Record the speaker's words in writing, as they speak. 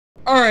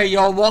Alright,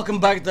 y'all, welcome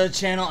back to the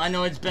channel. I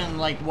know it's been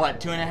like, what,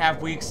 2.5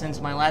 weeks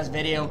since my last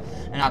video,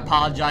 and I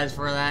apologize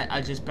for that.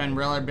 I've just been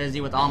really busy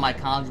with all my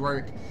college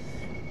work.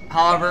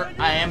 However,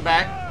 I am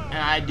back, and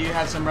I do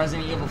have some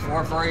Resident Evil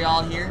 4 for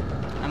y'all here.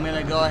 I'm going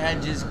to go ahead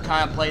and just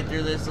kind of play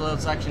through this little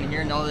section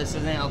here. No, this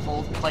isn't a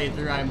full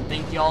playthrough. I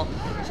think y'all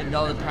should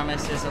know the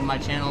premises of my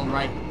channel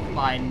right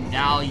by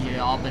now.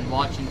 Y'all been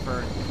watching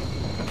for...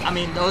 I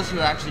mean, those who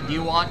actually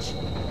do watch,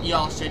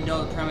 y'all should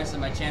know the premise of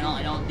my channel.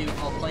 I don't do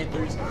full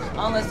playthroughs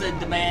unless the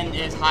demand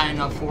is high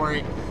enough for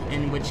it,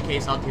 in which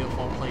case I'll do a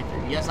full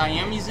playthrough. Yes, I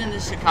am using the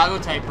Chicago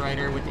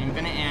typewriter with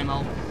infinite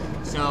ammo,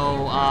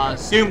 so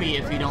sue me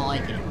if you don't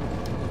like it.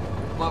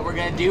 What we're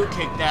going to do,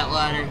 kick that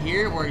ladder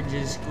here. We're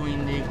just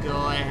going to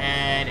go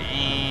ahead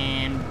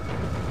and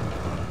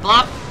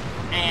flop,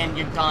 and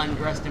you're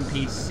done. Rest in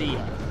peace. See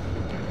ya.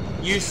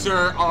 You,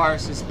 sir, are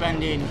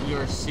suspended.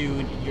 You're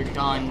sued. You're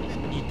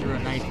done. You threw a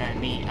knife at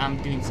me. I'm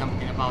doing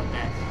something about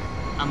that.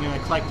 I'm going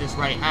to collect this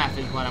right half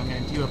is what I'm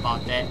going to do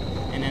about that.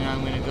 And then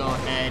I'm going to go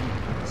ahead,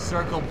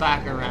 circle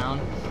back around.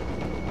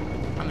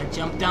 I'm going to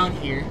jump down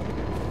here.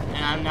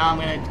 And now I'm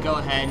going to go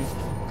ahead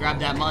and grab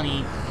that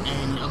money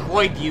and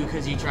avoid you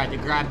because you tried to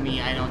grab me.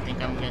 I don't think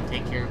I'm going to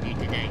take care of you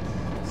today.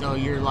 So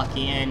you're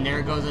lucky. And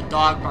there goes a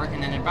dog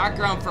barking in the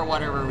background for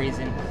whatever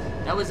reason.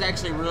 That was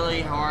actually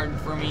really hard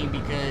for me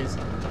because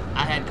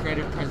I had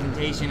creative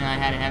presentation and I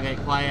had to have it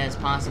quiet as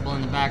possible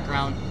in the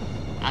background.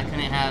 I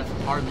couldn't have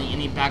hardly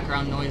any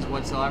background noise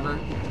whatsoever.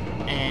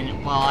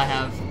 And while I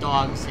have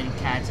dogs and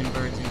cats and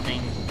birds and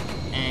things,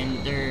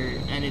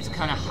 and it's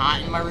kind of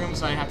hot in my room,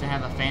 so I have to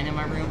have a fan in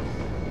my room.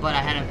 But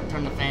I had to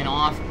turn the fan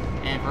off,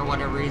 and for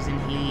whatever reason,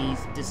 he's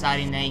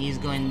deciding that he's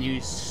going to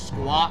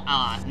squawk,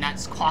 not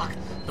squawk.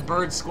 The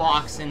bird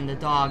squawks and the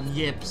dog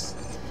yips,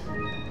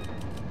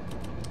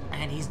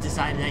 and he's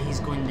decided that he's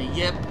going to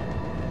yip.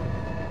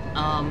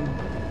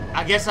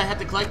 I guess I have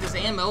to collect this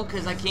ammo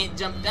because I can't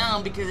jump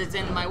down because it's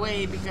in my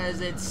way because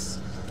it's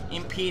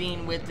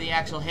impeding with the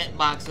actual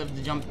hitbox of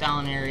the jump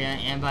down area,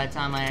 and by the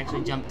time I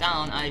actually jumped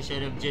down, I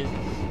should have just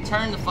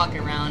turned the fuck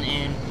around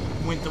and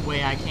went the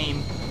way I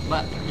came,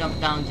 but jump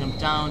down,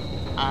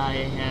 I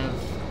have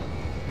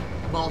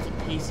both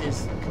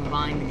pieces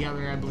combined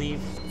together, I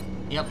believe.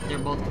 Yep, they're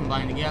both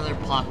combined together,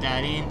 plop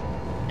that in.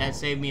 That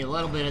saved me a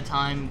little bit of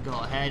time. Go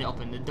ahead,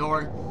 open the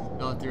door,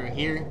 go through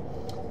here.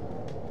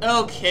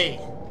 Okay,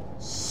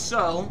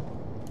 so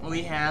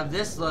we have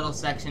this little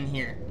section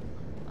here.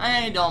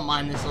 I don't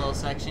mind this little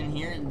section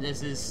here.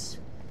 This is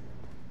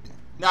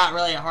not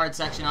really a hard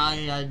section. All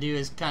you gotta do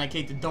is kind of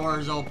kick the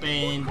doors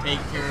open,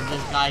 take care of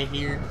this guy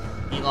here.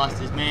 He lost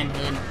his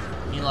manhood,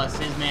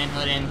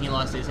 and he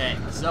lost his head.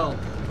 So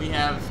we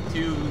have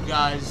two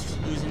guys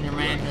losing their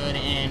manhood,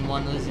 and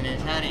one losing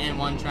his head, and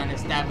one trying to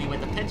stab me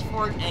with a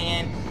pitchfork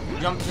and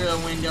jump through the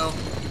window.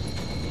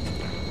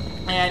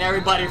 And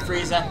everybody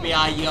freeze,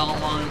 FBI. Y'all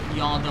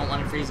don't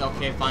want to freeze.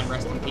 Okay, fine.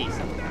 Rest in peace.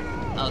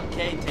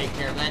 Okay, take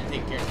care of that.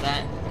 Take care of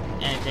that.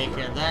 And take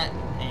care of that.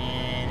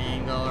 And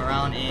then go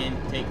around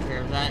and take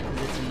care of that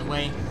because it's in the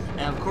way.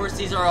 And of course,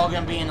 these are all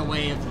going to be in the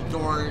way of the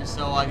door.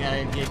 So I got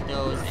to get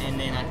those. And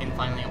then I can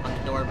finally open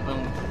the door.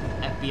 Boom.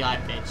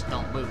 FBI, bitch.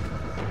 Don't move.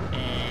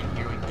 And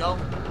here we go.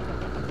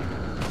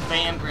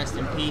 Bam. Rest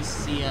in peace.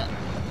 See ya.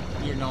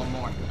 You're no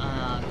more.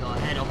 Go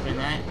ahead. Open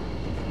that.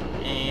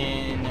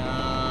 And,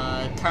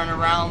 turn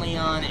around,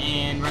 Leon,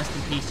 and rest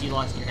in peace, you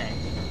lost your head.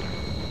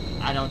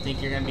 I don't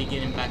think you're going to be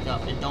getting back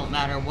up. It don't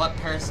matter what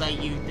parasite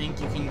you think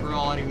you can grow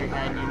out of your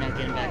head, you're not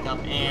getting back up.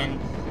 And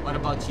what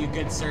about you,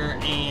 good sir?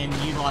 And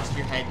you lost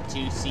your head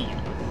too, see ya.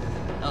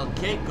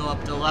 Okay, go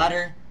up the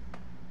ladder.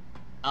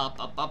 Up,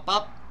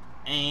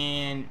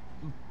 and...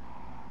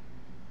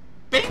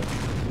 bing!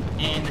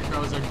 And the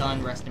crows are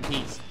done, rest in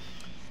peace.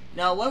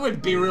 Now, what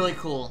would be really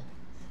cool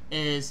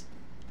is...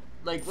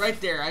 like right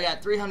there, I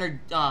got 300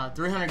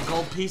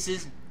 gold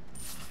pieces.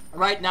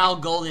 Right now,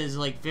 gold is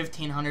like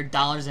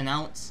 $1,500 an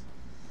ounce,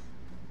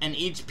 and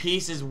each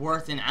piece is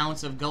worth an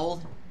ounce of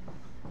gold.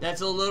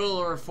 That's a little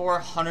over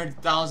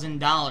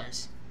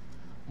 $400,000.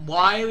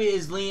 Why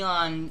is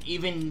Leon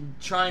even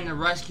trying to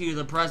rescue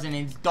the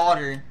president's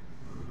daughter?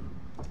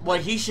 What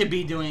he should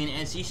be doing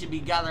is he should be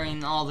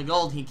gathering all the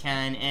gold he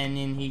can, and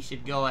then he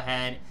should go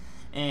ahead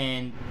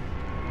and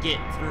get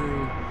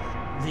through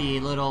the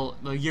little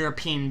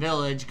European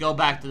village, go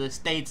back to the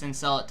States and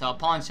sell it to a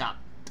pawn shop.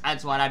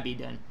 That's what I'd be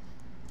doing.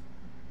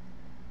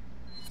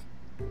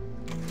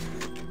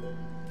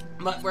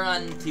 But we're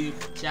on to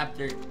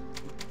chapter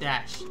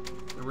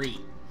 -3.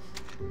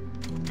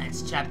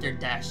 That's chapter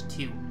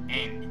 -2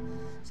 end.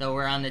 So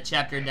we're on to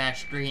chapter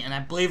 -3, and I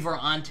believe we're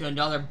on to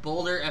another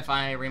boulder if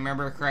I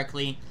remember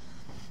correctly.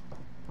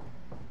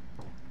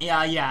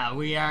 Yeah,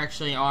 we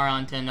actually are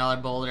onto another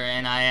boulder,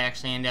 and I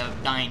actually ended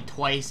up dying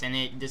twice, and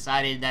it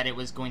decided that it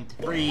was going to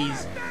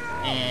freeze,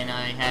 and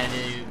I had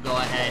to go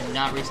ahead,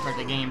 not restart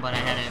the game, but I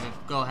had to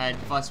go ahead,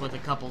 fuss with a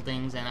couple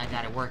things, and I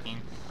got it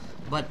working.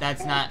 But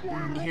that's not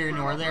here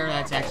nor there.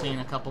 That's actually in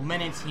a couple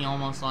minutes. He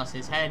almost lost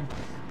his head,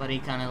 but he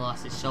kind of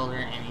lost his shoulder,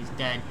 and he's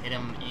dead. Hit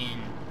him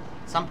in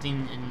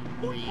something in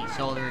the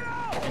shoulder,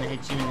 gonna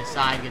hit you in the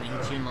side, gonna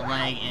hit you in the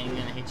leg, and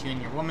gonna hit you in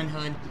your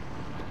womanhood.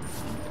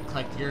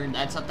 Collect your,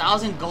 that's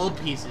 1,000 gold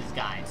pieces,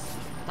 guys.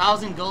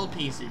 1,000 gold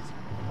pieces.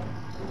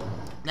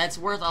 That's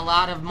worth a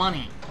lot of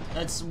money.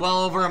 That's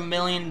well over $1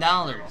 million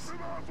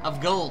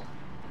of gold.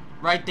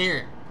 Right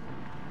there.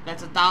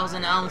 That's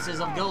 1,000 ounces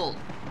of gold.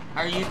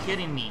 Are you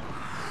kidding me?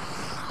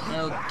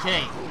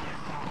 Okay.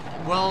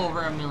 Well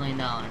over $1 million.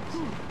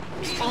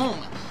 Boom.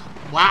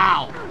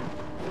 Wow.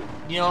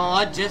 You know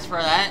what? Just for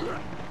that,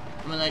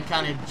 I'm gonna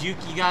kind of juke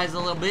you guys a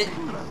little bit.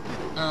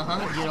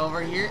 Get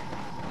over here.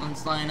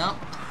 Let's line up.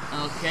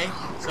 Okay.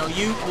 So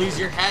you lose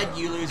your head,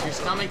 you lose your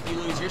stomach, you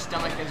lose your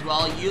stomach as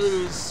well. You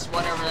lose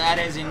whatever that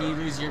is, and you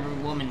lose your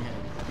womanhood.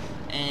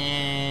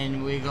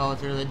 And we go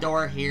through the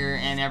door here,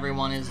 and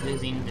everyone is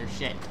losing their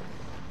shit.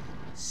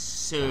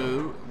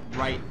 So,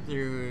 right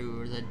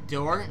through the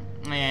door,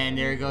 and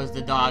there goes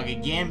the dog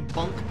again.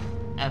 Bunk.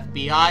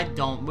 FBI,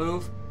 don't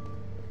move.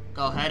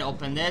 Go ahead,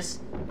 open this.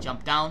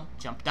 Jump down,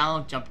 jump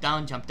down, jump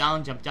down, jump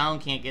down, jump down.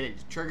 Can't get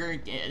it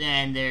triggered,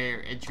 and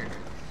there it triggered.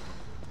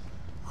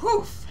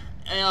 Whew.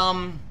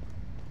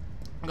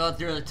 Go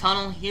through the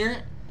tunnel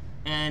here,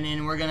 and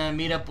then we're gonna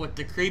meet up with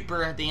the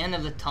creeper at the end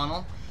of the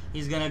tunnel.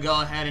 He's gonna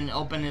go ahead and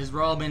open his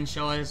robe and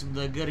show us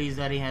the goodies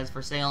that he has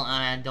for sale,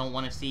 and I don't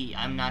want to see.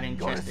 I'm not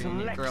interested in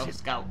the Girl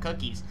Scout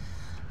cookies.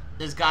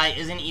 This guy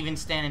isn't even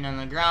standing on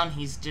the ground.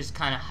 He's just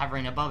kind of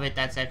hovering above it.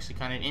 That's actually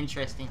kind of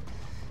interesting.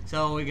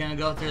 So we're gonna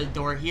go through the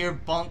door here.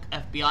 Bunk.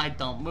 FBI,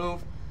 don't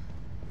move.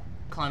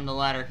 Climb the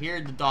ladder here.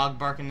 The dog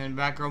barking in the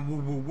background. Woo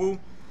woo woo.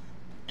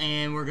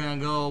 And we're gonna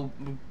go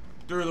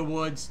through the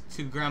woods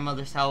to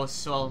grandmother's house,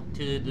 so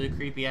to the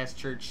creepy ass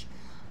church.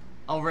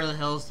 Over the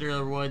hills, through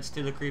the woods,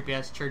 to the creepy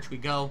ass church we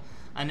go.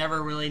 I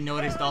never really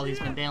noticed all these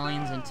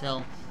medallions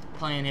until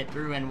playing it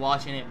through and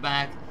watching it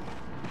back.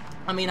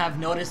 I mean, I've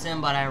noticed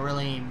them, but I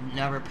really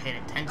never paid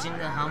attention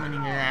to how many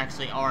there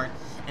actually are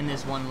in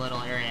this one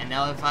little area.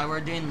 Now, if I were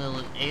doing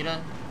the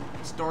Ada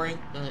story,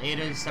 the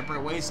Ada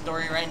Separate Ways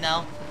story right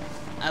now,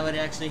 I would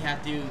actually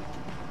have to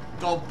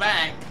go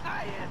back,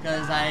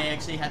 because I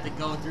actually had to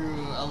go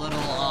through a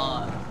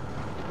little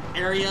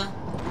area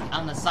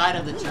on the side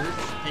of the church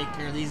to take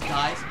care of these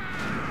guys,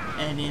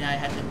 and then I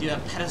had to do a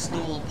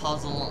pedestal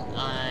puzzle,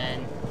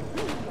 and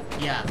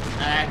yeah,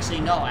 I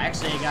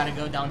gotta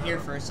go down here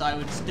first, so I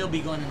would still be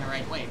going in the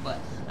right way, but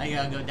I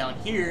gotta go down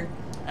here.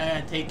 I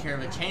gotta take care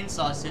of a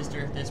chainsaw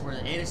sister. If this were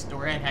the Ada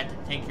story, I'd have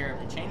to take care of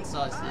the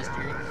chainsaw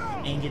sister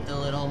and get the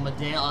little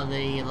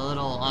medallion, the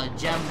little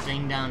gem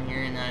thing down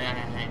here, and then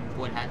I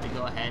would have to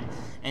go ahead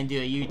and do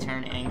a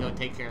U-turn and go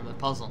take care of the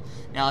puzzle.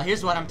 Now,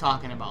 here's what I'm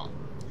talking about.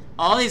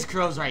 All these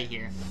crows right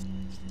here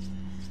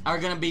are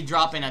gonna be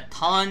dropping a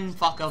ton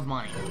of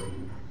money.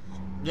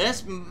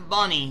 This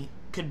money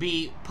could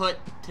be put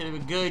to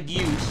good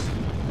use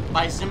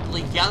by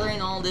simply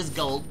gathering all this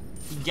gold.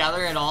 You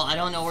gather it all. I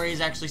don't know where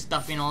he's actually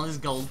stuffing all this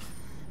gold,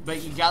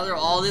 but you gather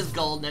all this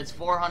gold. That's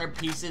 400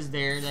 pieces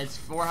there. That's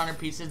 400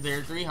 pieces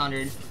there.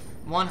 300,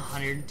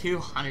 100,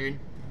 200,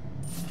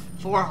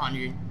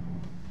 400.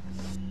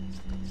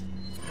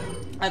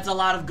 That's a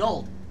lot of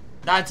gold.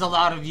 That's a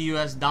lot of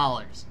US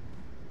dollars.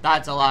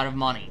 That's a lot of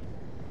money.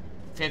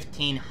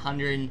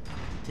 1,500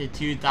 to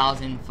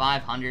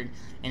 2,500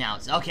 an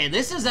ounce. Okay,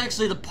 this is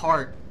actually the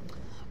part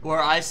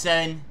where I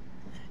said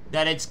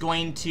that it's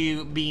going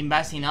to be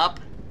messing up.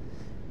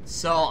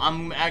 So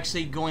I'm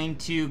actually going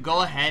to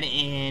go ahead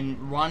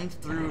and run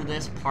through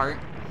this part.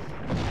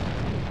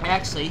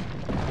 Actually,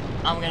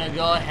 I'm going to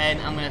go ahead,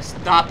 I'm going to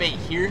stop it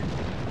here,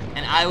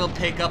 and I will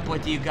pick up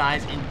with you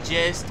guys in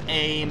just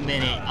a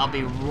minute. I'll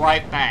be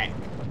right back.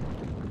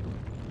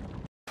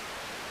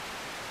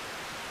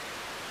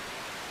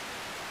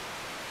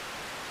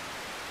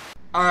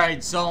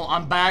 Alright, so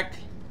I'm back.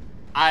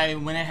 I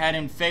went ahead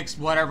and fixed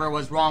whatever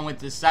was wrong with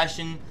the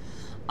session.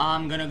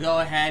 I'm gonna go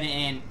ahead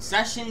and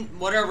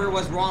whatever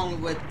was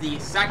wrong with the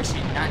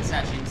section. I'm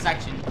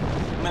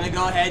gonna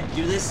go ahead,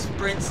 do this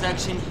sprint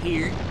section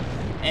here,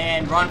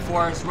 and run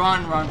Forrest,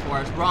 run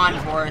Forrest.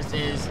 Forrest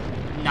is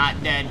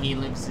not dead. He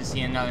lives to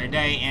see another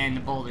day, and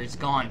the boulder's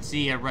gone.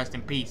 See ya, rest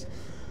in peace.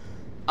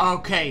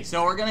 Okay,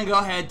 so we're gonna go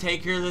ahead,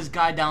 take care of this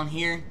guy down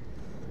here.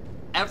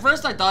 At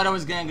first, I thought I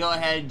was gonna go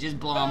ahead and just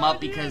blow him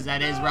up, because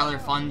that is rather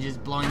fun,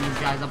 just blowing these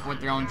guys up with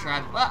their own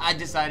trash. But I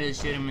decided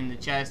to shoot him in the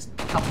chest.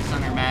 A couple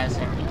center mass,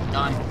 and he's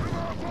done.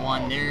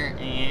 One there,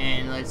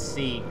 and let's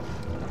see.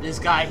 This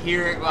guy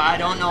here, well, I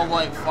don't know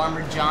what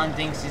Farmer John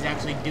thinks he's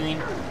actually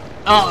doing.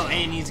 Oh,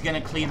 and he's gonna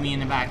cleave me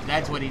in the back.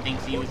 That's what he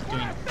thinks he was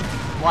doing.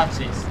 Watch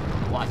this.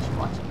 Watch.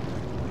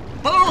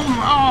 Boom!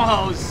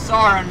 Oh,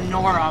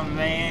 Saranora,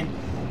 man.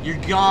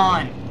 You're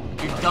gone.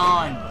 You're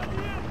done.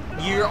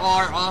 You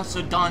are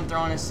also done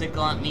throwing a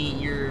sickle at me.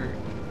 You're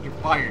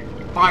fired.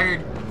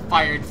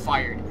 You're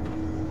fired.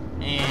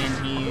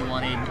 And he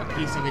wanted a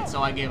piece of it,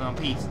 so I gave him a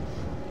piece.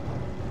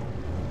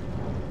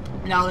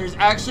 Now, there's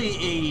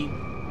actually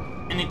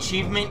an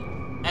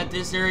achievement at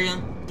this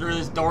area through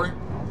this door,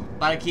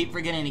 but I keep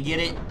forgetting to get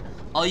it.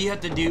 All you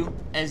have to do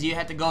is you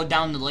have to go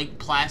down to Lake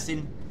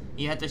Placid.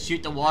 You have to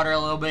shoot the water a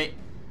little bit,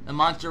 the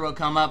monster will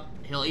come up,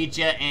 he'll eat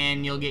you,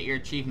 and you'll get your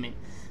achievement.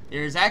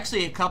 There's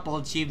actually a couple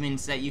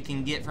achievements that you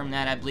can get from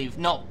that, I believe.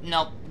 Nope.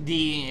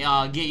 The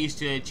Get Used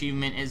to It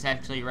achievement is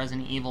actually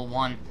Resident Evil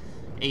 1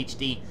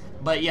 HD.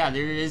 But yeah,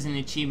 there is an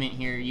achievement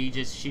here. You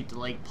just shoot the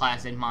Lake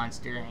Placid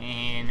monster,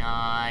 and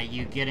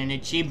you get an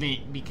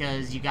achievement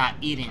because you got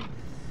eaten.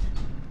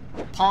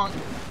 Punk.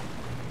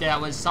 That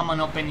was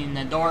someone opening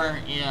the door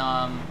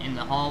in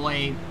the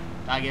hallway.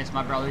 I guess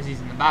my brother's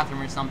using the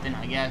bathroom or something,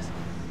 I guess.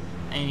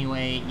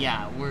 Anyway,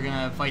 yeah, we're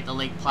gonna fight the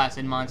Lake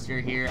Placid monster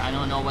here. I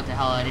don't know what the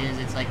hell it is.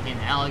 It's like an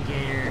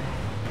alligator,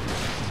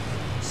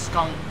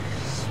 skunk,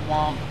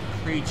 swamp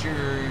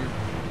creature,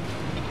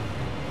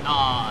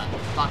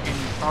 fucking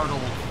turtle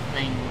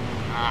thing.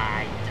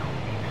 I don't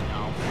even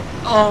know.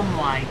 Oh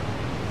my,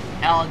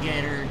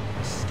 alligator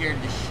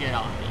scared the shit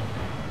out of me.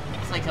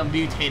 It's like a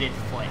mutated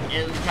foot.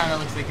 It kind of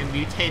looks like a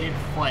mutated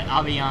foot,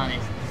 I'll be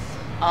honest.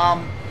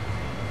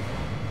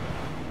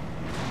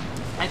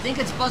 I think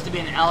it's supposed to be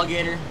an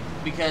alligator,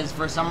 because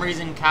for some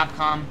reason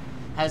Capcom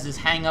has this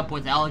hang up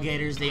with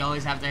alligators. They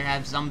always have to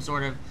have some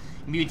sort of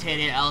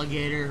mutated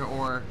alligator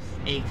or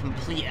a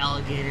complete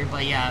alligator.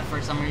 But yeah,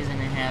 for some reason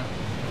they have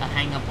a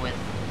hang up with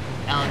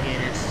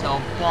alligators. So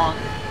bonk,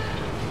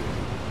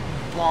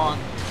 bonk,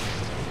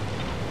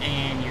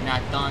 and you're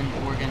not done.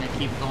 We're gonna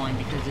keep going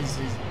because this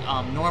is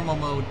normal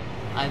mode.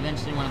 I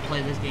eventually want to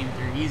play this game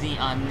through easy,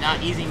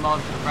 not easy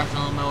mode,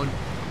 professional mode.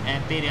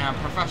 And beat it on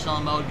professional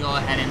mode, go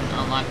ahead and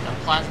unlock the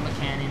plasma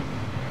cannon,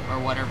 or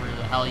whatever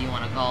the hell you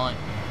want to call it.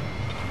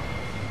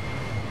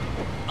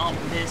 Oh,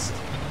 missed.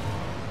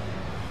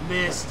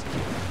 Missed.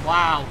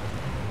 Wow.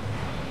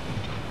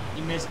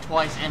 You missed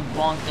twice and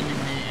bonked him in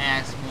the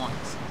ass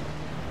once.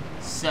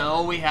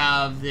 So, we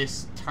have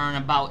this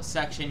turnabout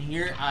section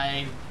here.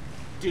 I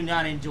do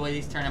not enjoy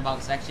these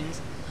turnabout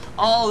sections.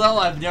 Although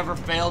I've never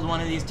failed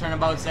one of these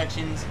turnabout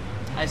sections,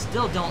 I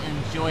still don't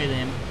enjoy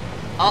them.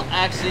 Oh,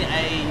 actually,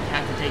 I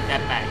have to take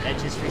that back. I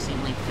just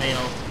recently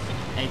failed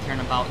a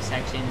turnabout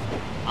section.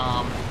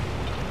 A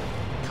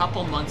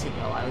couple months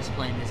ago, I was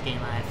playing this game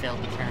and I failed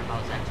the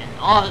turnabout section.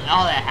 All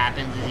that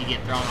happens is you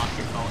get thrown off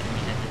your boat and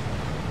you have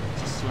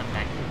to just swim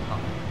back to your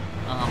boat.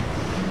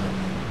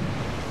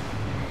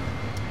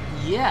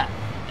 Yeah,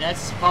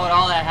 that's about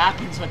all that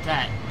happens with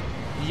that.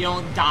 You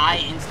don't die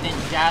instant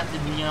death,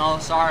 and you know,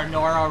 sorry,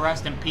 Nora,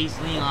 rest in peace,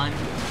 Leon.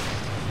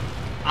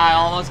 I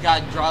almost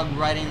got drugged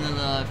right into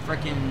the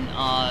frickin'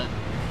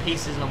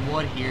 pieces of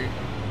wood here.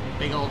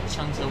 Big old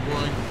chunks of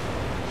wood.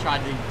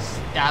 Tried to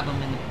stab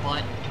him in the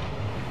butt.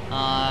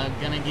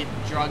 Gonna get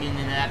drugged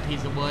into that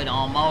piece of wood.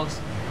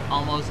 Almost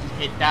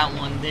hit that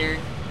one there.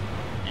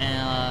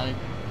 And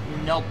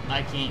nope,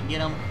 I can't get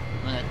him.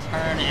 I'm gonna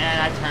turn,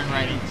 and I turn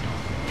right into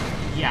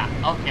him. Yeah,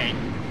 okay.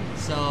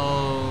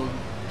 So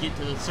get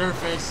to the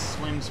surface.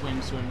 Swim,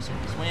 swim, swim,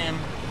 swim, swim,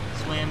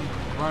 swim.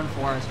 Run,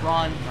 Forrest,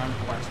 run,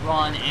 Forrest,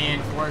 run,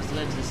 and Forrest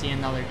lives to see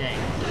another day.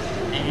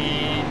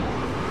 And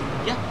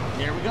yeah,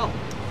 there we go.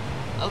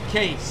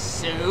 Okay,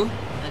 so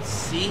let's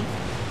see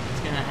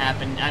what's gonna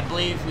happen. I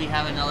believe we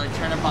have another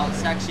turnabout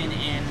section,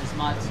 and this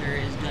monster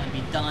is gonna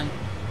be done,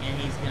 and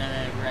he's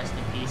gonna rest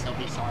in peace. He'll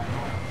be sorry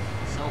for it.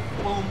 So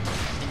boom,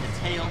 in the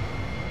tail.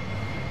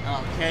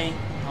 Okay,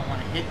 don't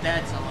want to hit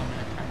that, so I'm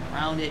gonna turn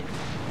around it,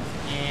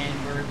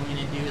 and we're going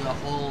to do the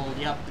whole,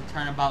 the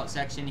turnabout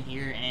section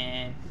here,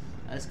 and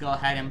let's go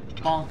ahead and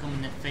bonk him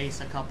in the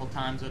face a couple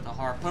times with a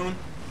harpoon.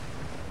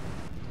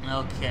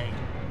 Okay.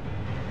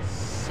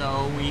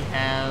 So we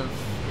have,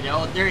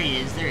 there he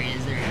is.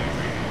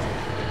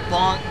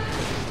 Bonk.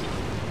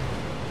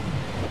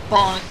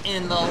 Bonk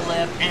in the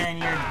lip, and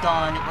you're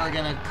done. We're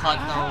gonna cut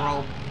the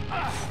rope.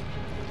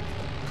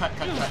 Cut,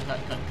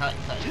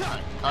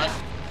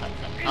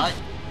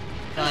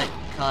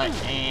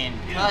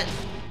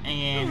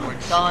 and we're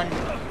done.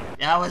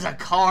 That was a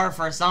car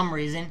for some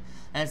reason.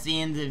 That's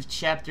the end of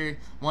chapter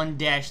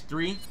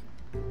 1-3.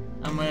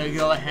 I'm gonna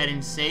go ahead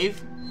and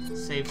save.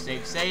 Save.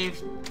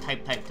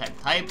 Type.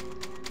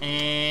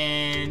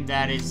 And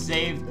that is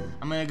saved.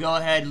 I'm gonna go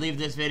ahead and leave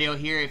this video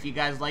here. If you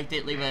guys liked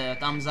it, leave it a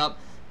thumbs up.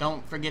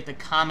 Don't forget to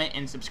comment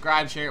and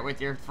subscribe, share it with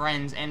your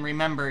friends, and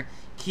remember,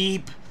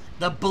 keep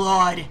the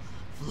blood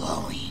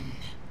flowing.